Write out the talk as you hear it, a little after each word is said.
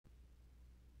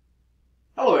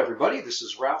this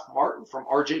is Ralph Martin from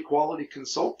RJ Quality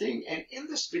Consulting, and in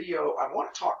this video I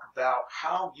want to talk about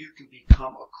how you can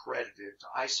become accredited to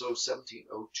ISO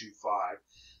 17025,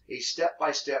 a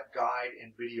step-by-step guide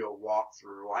and video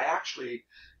walkthrough. I actually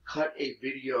cut a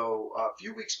video a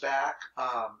few weeks back,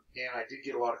 and I did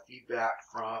get a lot of feedback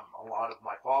from a lot of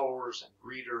my followers and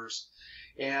readers,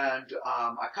 and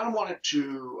I kind of wanted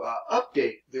to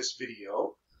update this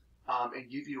video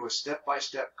and give you a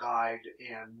step-by-step guide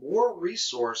and more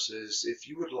resources if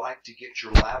you would like to get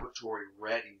your laboratory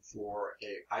ready for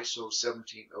a ISO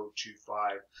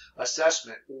 17025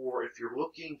 assessment, or if you're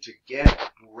looking to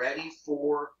get ready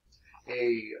for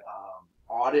a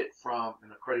audit from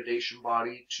an accreditation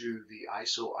body to the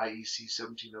ISO IEC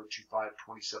 17025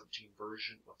 2017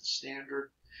 version of the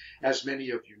standard. As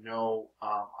many of you know,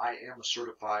 I am a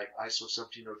certified ISO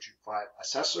 17025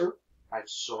 assessor.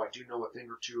 So I do know a thing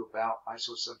or two about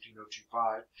ISO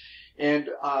 17025. And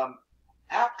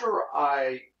after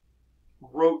I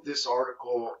wrote this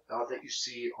article that you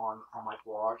see on my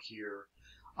blog here,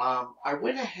 I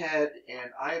went ahead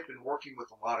and I have been working with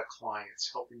a lot of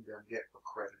clients, helping them get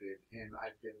accredited. And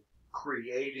I've been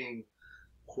creating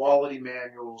quality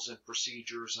manuals and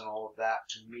procedures and all of that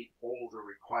to meet all the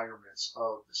requirements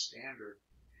of the standard.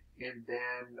 And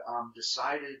then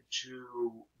decided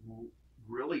to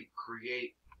really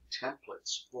create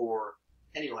templates for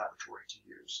any laboratory to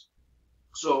use.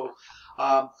 So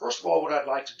first of all, what I'd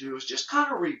like to do is just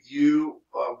kind of review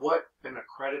what an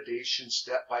accreditation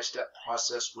step-by-step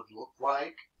process would look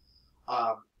like,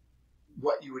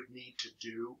 what you would need to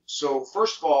do. So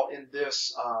first of all, in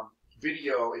this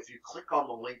video, if you click on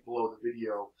the link below the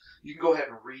video, you can go ahead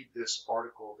and read this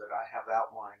article that I have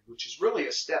outlined, which is really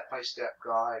a step-by-step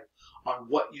guide on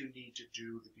what you need to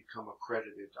do to become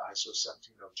accredited to ISO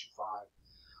 17025.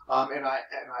 And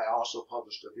I also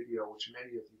published a video, which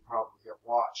many of you probably have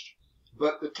watched.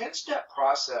 But the 10-step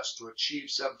process to achieve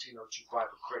 17025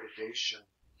 accreditation,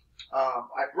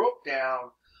 I broke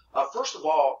down, first of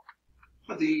all,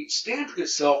 the standard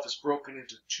itself is broken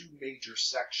into two major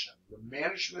sections, the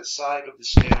management side of the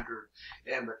standard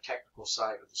and the technical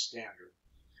side of the standard.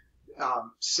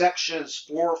 Sections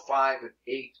 4, 5, and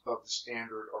 8 of the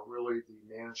standard are really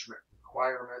the management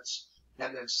requirements,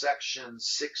 and then sections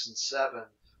 6 and 7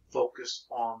 focus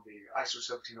on the ISO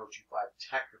 17025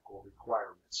 technical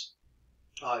requirements.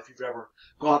 If you've ever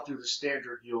gone through the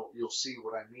standard, you'll see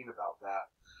what I mean about that.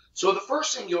 So the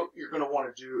first thing you're going to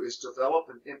want to do is develop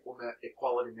and implement a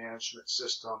quality management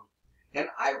system. And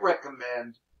I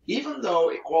recommend, even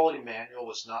though a quality manual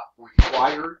is not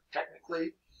required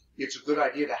technically, it's a good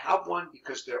idea to have one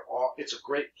because it's a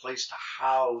great place to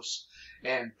house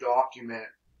and document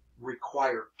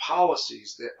required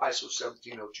policies that ISO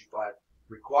 17025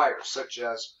 requires, such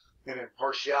as an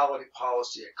impartiality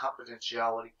policy, a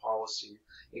confidentiality policy,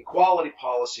 a quality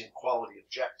policy, and quality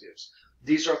objectives.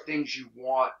 These are things you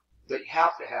want, that you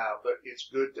have to have, but it's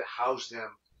good to house them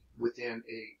within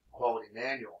a quality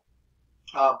manual.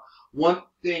 One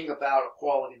thing about a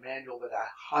quality manual that I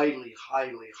highly,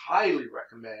 highly, highly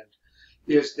recommend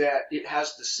is that it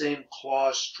has the same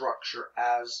clause structure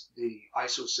as the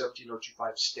ISO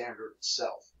 17025 standard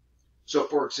itself. So,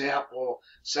 for example,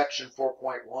 Section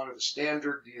 4.1 of the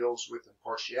standard deals with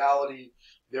impartiality.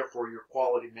 Therefore, your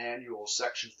quality manual,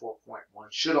 Section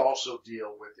 4.1, should also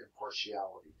deal with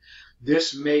impartiality.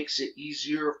 This makes it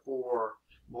easier for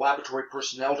laboratory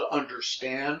personnel to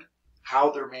understand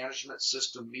how their management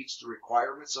system meets the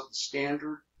requirements of the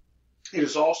standard. It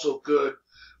is also good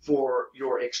for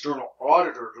your external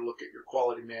auditor to look at your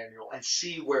quality manual and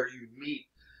see where you meet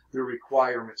the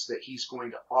requirements that he's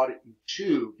going to audit you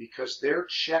to, because their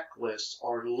checklists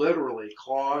are literally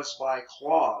clause by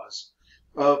clause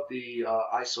of the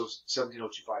ISO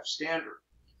 17025 standard.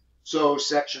 So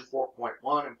Section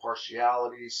 4.1,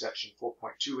 impartiality, Section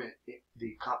 4.2,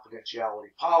 the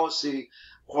confidentiality policy,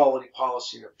 quality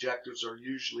policy, and objectives are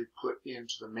usually put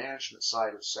into the management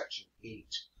side of Section 8.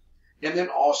 And then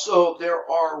also there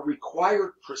are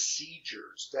required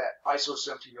procedures that ISO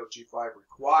 17025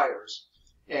 requires.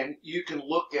 And you can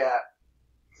look at,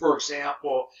 for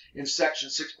example, in Section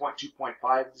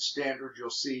 6.2.5 of the standard, you'll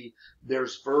see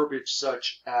there's verbiage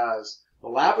such as the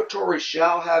laboratory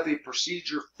shall have a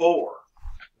procedure for ...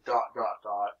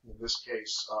 in this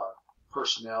case,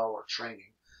 personnel or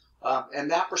training.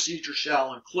 And that procedure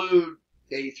shall include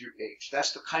A through H.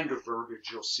 That's the kind of verbiage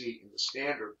you'll see in the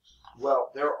standard.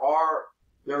 Well,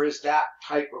 there is that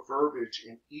type of verbiage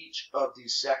in each of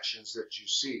these sections that you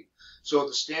see. So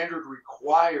the standard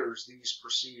requires these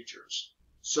procedures.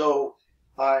 So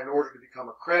in order to become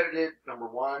accredited, number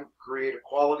one, create a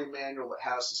quality manual that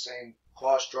has the same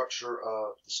clause structure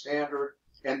of the standard.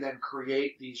 and then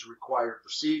create these required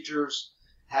procedures,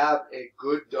 have a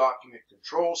good document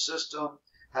control system,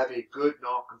 have a good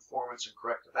nonconformance and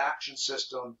corrective action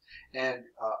system, and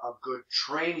a good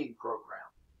training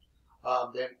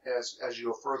program. Then as you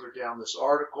go further down this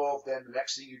article, then the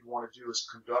next thing you'd want to do is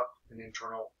conduct an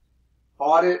internal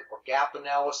audit or gap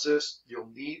analysis. You'll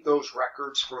need those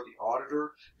records for the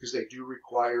auditor because they do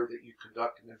require that you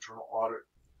conduct an internal audit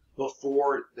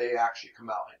before they actually come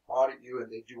out and audit you,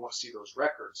 and they do want to see those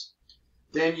records.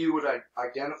 Then you would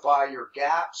identify your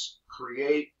gaps,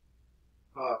 create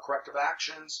corrective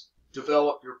actions,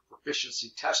 develop your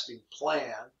proficiency testing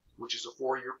plan, which is a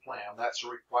 4-year plan. That's a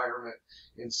requirement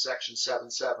in Section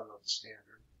 7.7 of the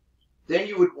standard. Then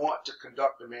you would want to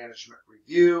conduct a management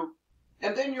review,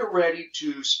 and then you're ready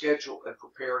to schedule and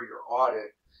prepare your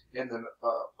audit, and then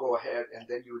go ahead, and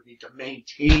then you would need to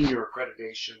maintain your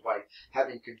accreditation by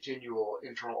having continual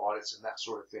internal audits and that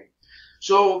sort of thing.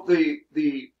 So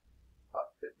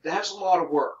that's a lot of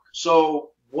work.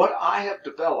 So what I have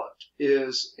developed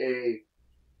is a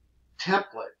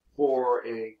template for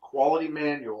a quality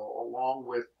manual along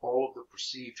with all of the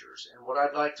procedures. And what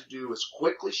I'd like to do is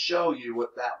quickly show you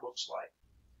what that looks like.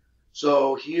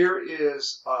 So here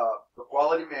is the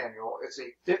quality manual. It's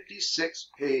a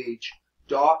 56-page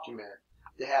document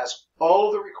that has all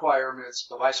of the requirements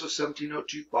of ISO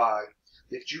 17025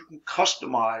 that you can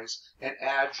customize and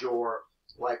add your,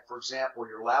 like for example,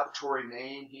 your laboratory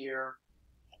name here,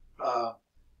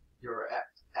 your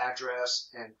address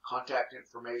and contact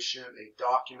information, a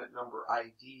document number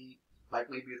ID, like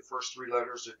maybe the first 3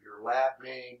 letters of your lab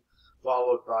name,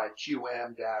 followed by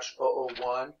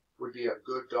QM-001 would be a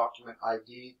good document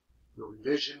ID, the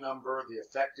revision number, the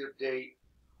effective date,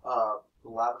 the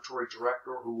laboratory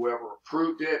director, whoever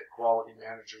approved it, quality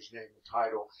manager's name and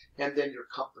title, and then your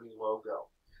company logo,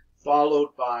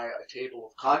 followed by a table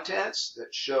of contents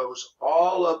that shows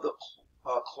all of the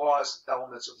clause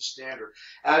elements of the standard.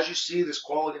 As you see, this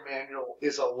quality manual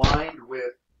is aligned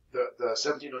with the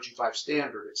 17025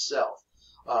 standard itself.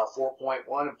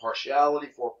 4.1 impartiality,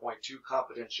 4.2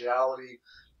 confidentiality,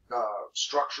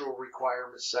 structural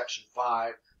requirements, section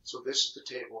 5. So this is the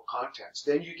table of contents.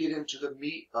 Then you get into the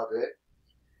meat of it.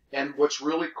 And what's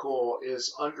really cool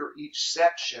is under each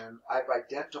section, I've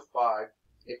identified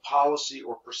a policy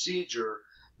or procedure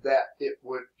that it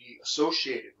would be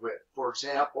associated with. For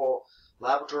example,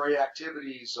 laboratory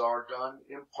activities are done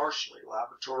impartially.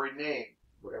 Laboratory name,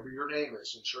 whatever your name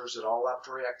is, ensures that all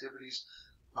laboratory activities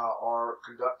are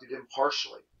conducted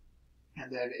impartially.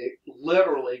 And then it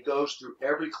literally goes through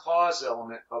every clause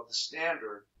element of the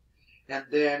standard, and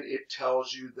then it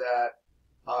tells you that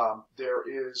there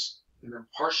is an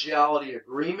impartiality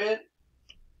agreement,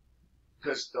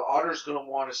 because the auditor is going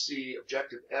to want to see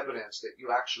objective evidence that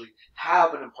you actually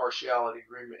have an impartiality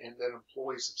agreement and that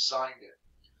employees have signed it.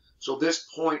 So this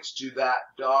points to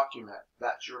that document.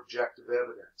 That's your objective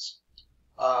evidence.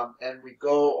 And we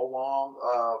go along,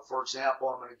 for example,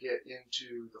 I'm going to get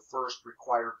into the first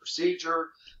required procedure,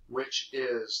 which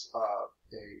is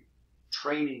a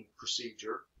training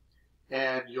procedure.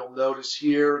 And you'll notice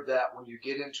here that when you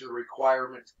get into the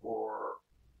requirement for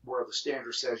where the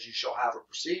standard says you shall have a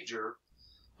procedure,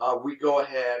 we go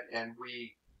ahead and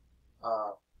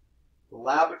the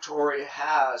laboratory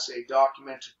has a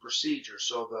documented procedure.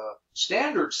 So the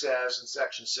standard says in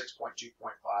section 6.2.5,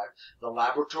 the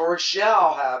laboratory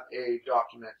shall have a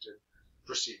documented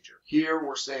procedure. Here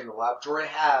we're saying the laboratory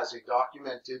has a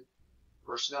documented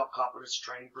personnel competence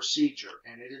training procedure,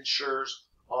 and it ensures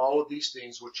all of these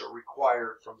things which are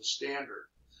required from the standard.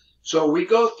 So we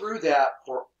go through that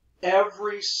for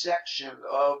every section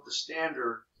of the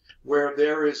standard where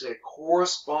there is a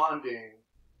corresponding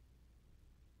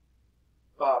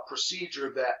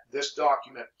procedure that this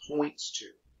document points to.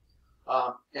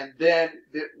 And then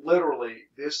literally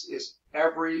this is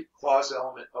every clause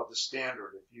element of the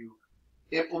standard. If you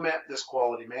implement this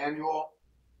quality manual,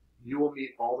 you will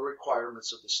meet all the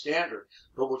requirements of the standard.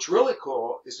 But what's really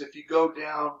cool is if you go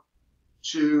down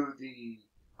to the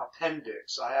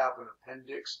appendix, I have an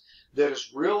appendix that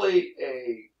is really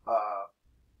a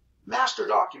master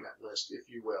document list, if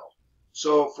you will.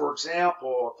 So, for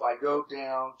example, if I go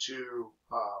down to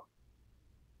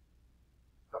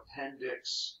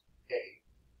Appendix A,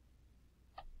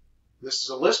 this is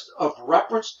a list of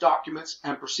reference documents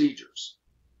and procedures.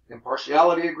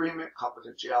 Impartiality agreement,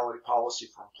 confidentiality policy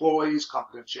for employees,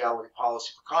 confidentiality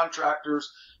policy for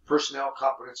contractors, personnel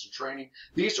competence and training.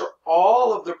 These are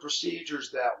all of the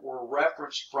procedures that were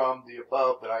referenced from the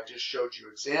above that I just showed you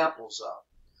examples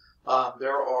of.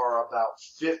 There are about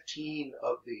 15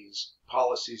 of these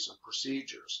policies and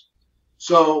procedures.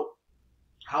 So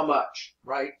How much,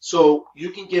 right? So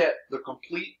you can get the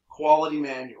complete quality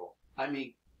manual. I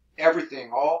mean,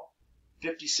 everything, all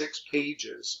 56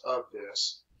 pages of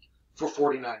this for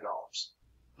 $49.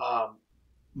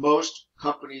 Most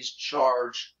companies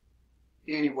charge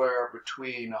anywhere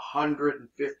between $150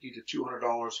 to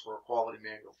 $200 for a quality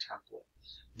manual template.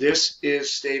 This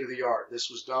is state of the art. This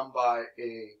was done by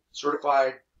a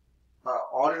certified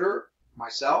auditor,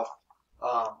 myself.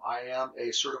 I am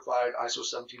a certified ISO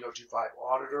 17025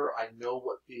 auditor. I know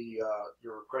what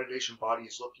your accreditation body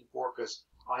is looking for because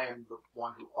I am the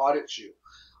one who audits you,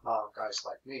 guys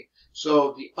like me.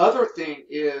 So the other thing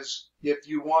is, if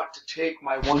you want to take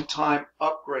my one-time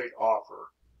upgrade offer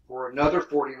for another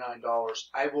 $49,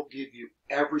 I will give you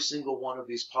every single one of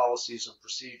these policies and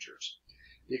procedures.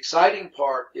 The exciting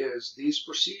part is these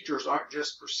procedures aren't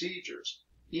just procedures.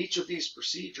 Each of these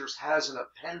procedures has an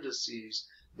appendices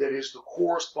that is the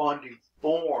corresponding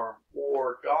form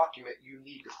or document you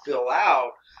need to fill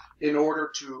out in order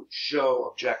to show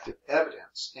objective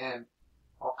evidence. And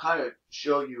I'll kind of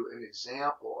show you an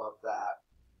example of that.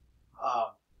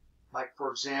 Like, for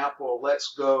example,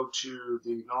 let's go to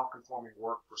the non-conforming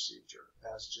work procedure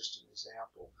as just an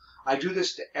example. I do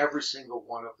this to every single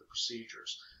one of the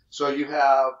procedures. So you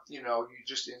have, you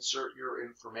just insert your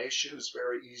information. It's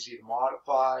very easy to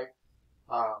modify.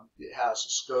 It has a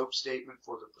scope statement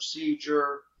for the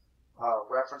procedure,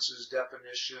 references,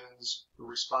 definitions, the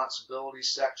responsibility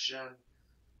section,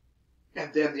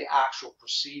 and then the actual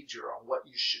procedure on what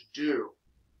you should do.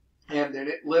 And then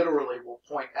it literally will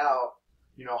point out,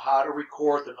 how to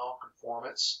record the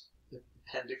nonconformance,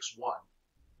 Appendix 1,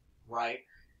 right?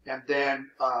 And then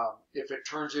if it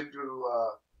turns into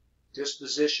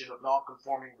disposition of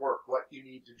nonconforming work, what you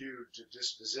need to do to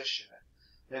disposition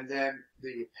it. And then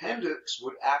the appendix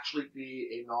would actually be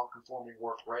a nonconforming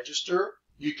work register.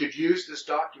 You could use this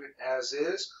document as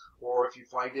is, or if you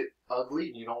find it ugly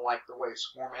and you don't like the way it's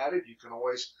formatted, you can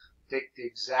always take the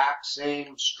exact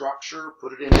same structure,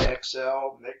 put it into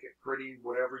Excel, make it pretty,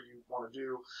 whatever you want to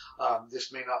do.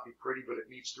 This may not be pretty, but it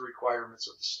meets the requirements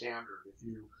of the standard if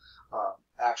you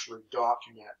actually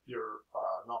document your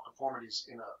nonconformities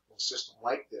in a system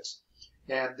like this.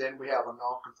 And then we have a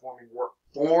nonconforming work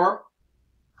form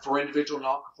for individual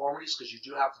nonconformities, because you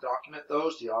do have to document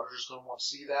those. The auditor's going to want to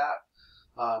see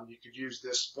that. You could use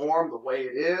this form the way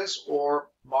it is, or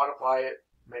modify it,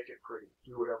 make it pretty,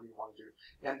 do whatever you want to do.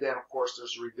 And then, of course,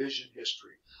 there's a revision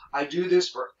history. I do this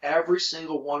for every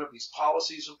single one of these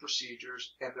policies and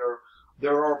procedures, and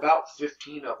there are about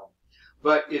 15 of them.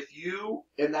 But if you,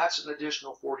 and that's an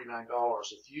additional $49,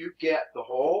 if you get the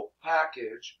whole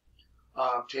package,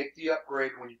 take the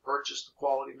upgrade when you purchase the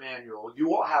quality manual, you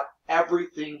will have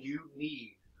everything you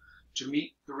need to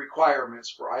meet the requirements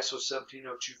for ISO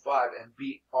 17025 and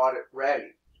be audit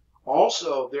ready.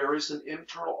 Also, there is an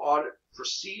internal audit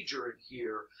procedure in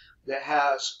here that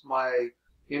has my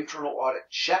internal audit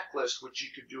checklist, which you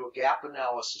could do a gap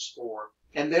analysis for.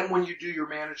 And then when you do your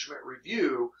management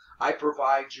review, I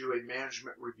provide you a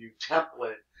management review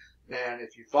template. And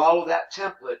if you follow that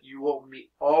template, you will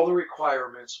meet all the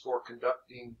requirements for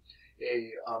conducting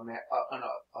an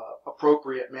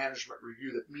appropriate management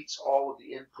review that meets all of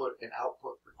the input and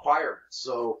output requirements.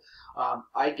 So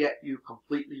I get you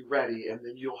completely ready, and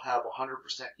then you'll have 100%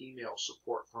 email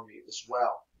support from me as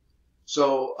well.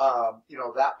 So,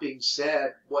 that being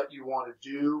said, what you want to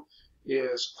do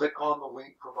is click on the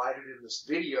link provided in this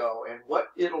video, and what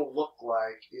it'll look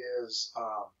like is,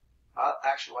 I'd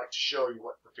actually like to show you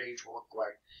what the page will look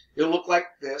like. It'll look like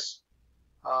this.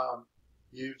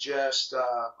 You just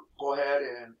go ahead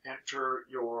and enter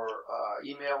your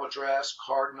email address,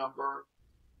 card number,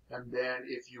 and then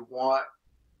if you want,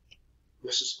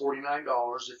 this is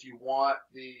 $49. If you want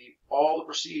all the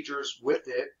procedures with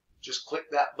it, just click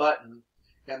that button,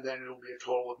 and then it'll be a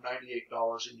total of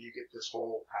 $98, and you get this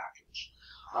whole package.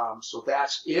 So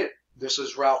that's it. This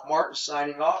is Ralph Martin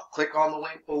signing off. Click on the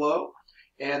link below,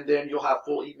 and then you'll have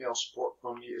full email support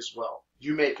from me as well.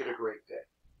 You make it a great day.